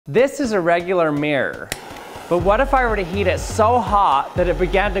This is a regular mirror, but what if I were to heat it so hot that it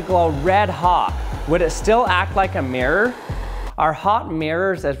began to glow red hot? Would it still act like a mirror? Are hot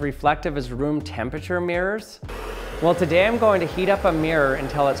mirrors as reflective as room temperature mirrors? Well, today I'm going to heat up a mirror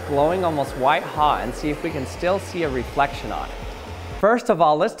until it's glowing almost white hot and see if we can still see a reflection on it. First of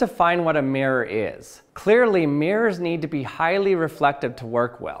all, let's define what a mirror is. Clearly, mirrors need to be highly reflective to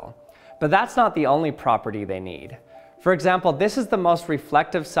work well, but that's not the only property they need. For example, this is the most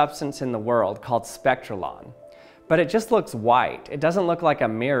reflective substance in the world, called Spectralon. But it just looks white. It doesn't look like a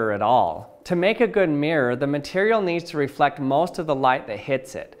mirror at all. To make a good mirror, the material needs to reflect most of the light that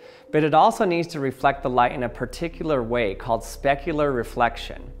hits it, but it also needs to reflect the light in a particular way called specular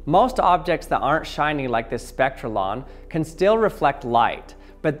reflection. Most objects that aren't shiny like this Spectralon can still reflect light,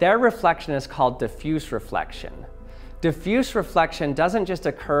 but their reflection is called diffuse reflection. Diffuse reflection doesn't just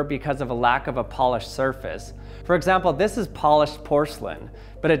occur because of a lack of a polished surface. For example, this is polished porcelain,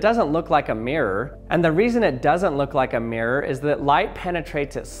 but it doesn't look like a mirror. And the reason it doesn't look like a mirror is that light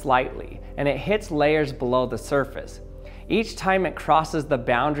penetrates it slightly, and it hits layers below the surface. Each time it crosses the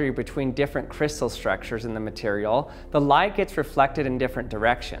boundary between different crystal structures in the material, the light gets reflected in different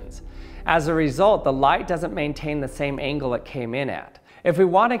directions. As a result, the light doesn't maintain the same angle it came in at. If we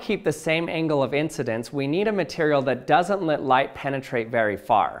want to keep the same angle of incidence, we need a material that doesn't let light penetrate very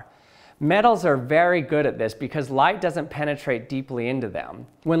far. Metals are very good at this because light doesn't penetrate deeply into them.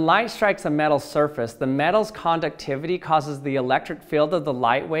 When light strikes a metal surface, the metal's conductivity causes the electric field of the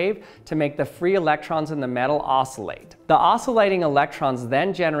light wave to make the free electrons in the metal oscillate. The oscillating electrons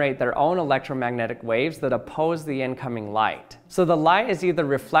then generate their own electromagnetic waves that oppose the incoming light. So the light is either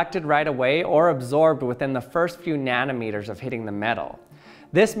reflected right away or absorbed within the first few nanometers of hitting the metal.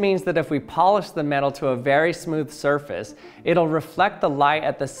 This means that if we polish the metal to a very smooth surface, it'll reflect the light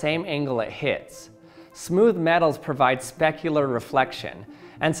at the same angle it hits. Smooth metals provide specular reflection,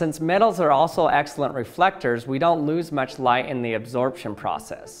 and since metals are also excellent reflectors, we don't lose much light in the absorption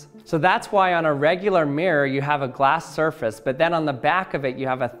process. So that's why on a regular mirror you have a glass surface, but then on the back of it you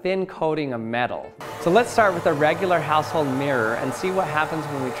have a thin coating of metal. So let's start with a regular household mirror and see what happens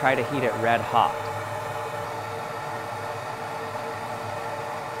when we try to heat it red hot.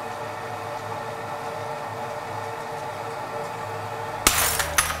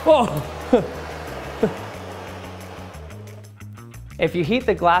 Whoa! If you heat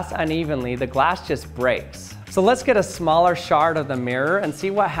the glass unevenly, the glass just breaks. So let's get a smaller shard of the mirror and see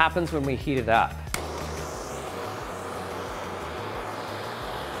what happens when we heat it up.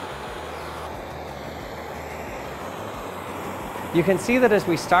 You can see that as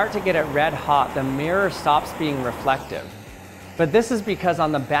we start to get it red hot, the mirror stops being reflective. But this is because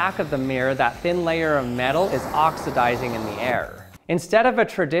on the back of the mirror, that thin layer of metal is oxidizing in the air. Instead of a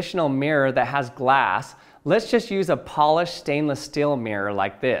traditional mirror that has glass, let's just use a polished stainless steel mirror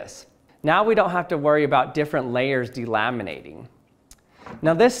like this. Now we don't have to worry about different layers delaminating.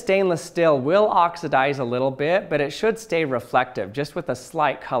 Now this stainless steel will oxidize a little bit, but it should stay reflective, just with a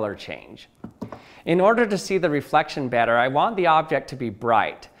slight color change. In order to see the reflection better, I want the object to be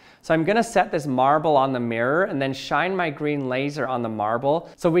bright. So I'm going to set this marble on the mirror and then shine my green laser on the marble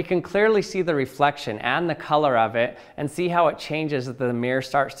so we can clearly see the reflection and the color of it and see how it changes as the mirror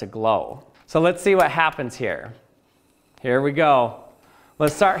starts to glow. So let's see what happens here. Here we go.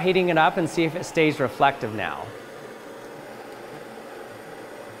 Let's start heating it up and see if it stays reflective now.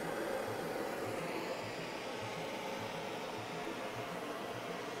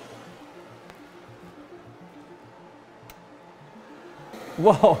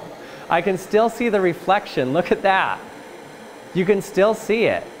 Whoa, I can still see the reflection. Look at that. You can still see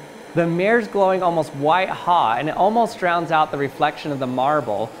it. The mirror's glowing almost white hot and it almost drowns out the reflection of the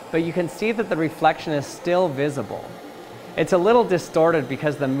marble, but you can see that the reflection is still visible. It's a little distorted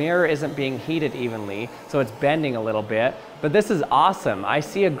because the mirror isn't being heated evenly, so it's bending a little bit, but this is awesome. I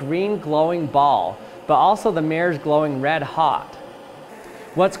see a green glowing ball, but also the mirror's glowing red hot.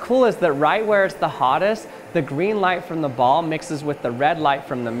 What's cool is that right where it's the hottest, the green light from the ball mixes with the red light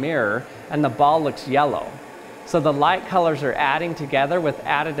from the mirror and the ball looks yellow. So the light colors are adding together with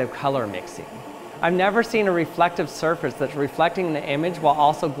additive color mixing. I've never seen a reflective surface that's reflecting the image while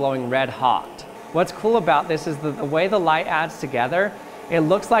also glowing red hot. What's cool about this is that the way the light adds together, it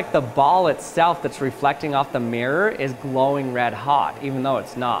looks like the ball itself that's reflecting off the mirror is glowing red hot, even though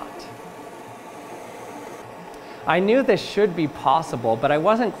it's not. I knew this should be possible, but I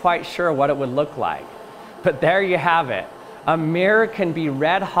wasn't quite sure what it would look like. But there you have it. A mirror can be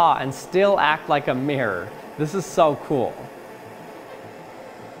red hot and still act like a mirror. This is so cool.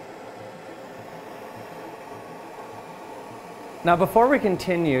 Now before we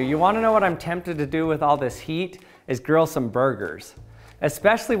continue, you want to know what I'm tempted to do with all this heat? Is grill some burgers.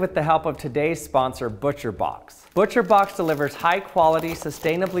 especially with the help of today's sponsor, ButcherBox. ButcherBox delivers high-quality,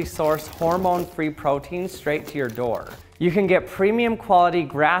 sustainably sourced, hormone-free proteins straight to your door. You can get premium quality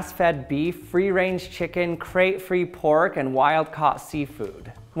grass-fed beef, free-range chicken, crate-free pork, and wild-caught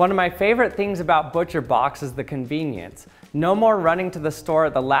seafood. One of my favorite things about ButcherBox is the convenience. No more running to the store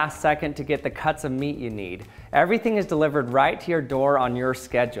at the last second to get the cuts of meat you need. Everything is delivered right to your door on your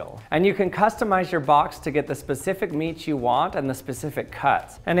schedule. And you can customize your box to get the specific meats you want and the specific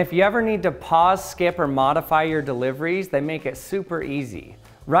cuts. And if you ever need to pause, skip, or modify your deliveries, they make it super easy.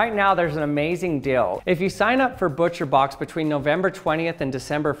 Right now, there's an amazing deal. If you sign up for ButcherBox between November 20th and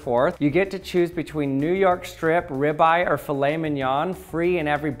December 4th, you get to choose between New York strip, ribeye, or filet mignon free in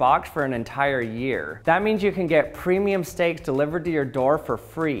every box for an entire year. That means you can get premium steaks delivered to your door for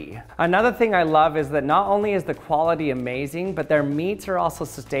free. Another thing I love is that not only is the quality amazing, but their meats are also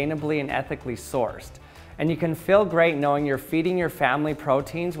sustainably and ethically sourced. And you can feel great knowing you're feeding your family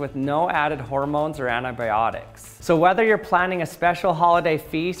proteins with no added hormones or antibiotics. So whether you're planning a special holiday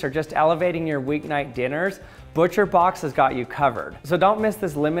feast or just elevating your weeknight dinners, ButcherBox has got you covered. So don't miss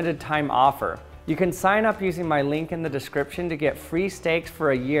this limited time offer. You can sign up using my link in the description to get free steaks for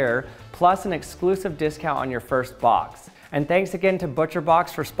a year, plus an exclusive discount on your first box. And thanks again to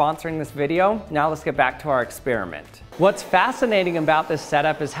ButcherBox for sponsoring this video. Now let's get back to our experiment. What's fascinating about this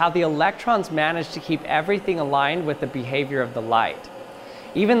setup is how the electrons manage to keep everything aligned with the behavior of the light.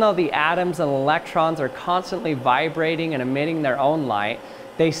 Even though the atoms and electrons are constantly vibrating and emitting their own light,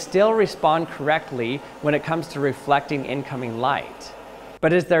 they still respond correctly when it comes to reflecting incoming light.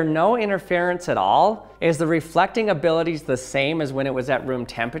 But is there no interference at all? Is the reflecting abilities the same as when it was at room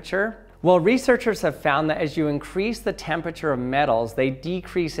temperature? Well, researchers have found that as you increase the temperature of metals, they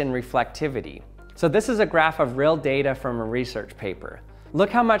decrease in reflectivity. So this is a graph of real data from a research paper.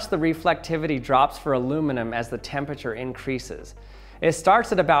 Look how much the reflectivity drops for aluminum as the temperature increases. It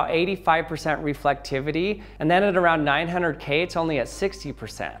starts at about 85% reflectivity, and then at around 900 K, it's only at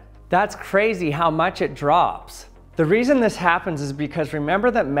 60%. That's crazy how much it drops. The reason this happens is because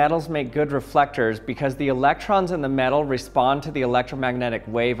remember that metals make good reflectors because the electrons in the metal respond to the electromagnetic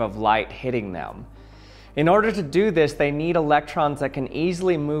wave of light hitting them. In order to do this, they need electrons that can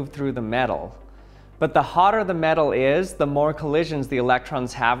easily move through the metal. But the hotter the metal is, the more collisions the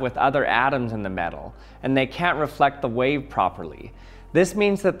electrons have with other atoms in the metal, and they can't reflect the wave properly. This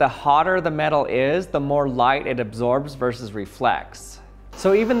means that the hotter the metal is, the more light it absorbs versus reflects.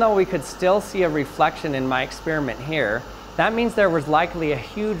 So even though we could still see a reflection in my experiment here, that means there was likely a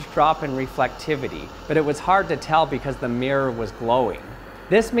huge drop in reflectivity, but it was hard to tell because the mirror was glowing.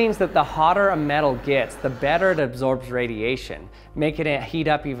 This means that the hotter a metal gets, the better it absorbs radiation, making it heat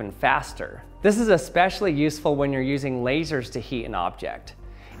up even faster. This is especially useful when you're using lasers to heat an object.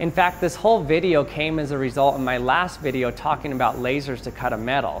 In fact, this whole video came as a result of my last video talking about lasers to cut a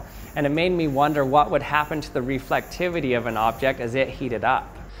metal, and it made me wonder what would happen to the reflectivity of an object as it heated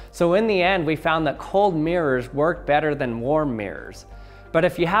up. So in the end, we found that cold mirrors work better than warm mirrors. But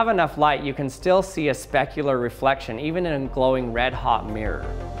if you have enough light, you can still see a specular reflection, even in a glowing red hot mirror.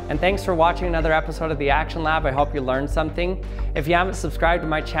 And thanks for watching another episode of the Action Lab. I hope you learned something. If you haven't subscribed to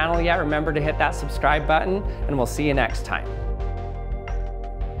my channel yet, remember to hit that subscribe button, and we'll see you next time.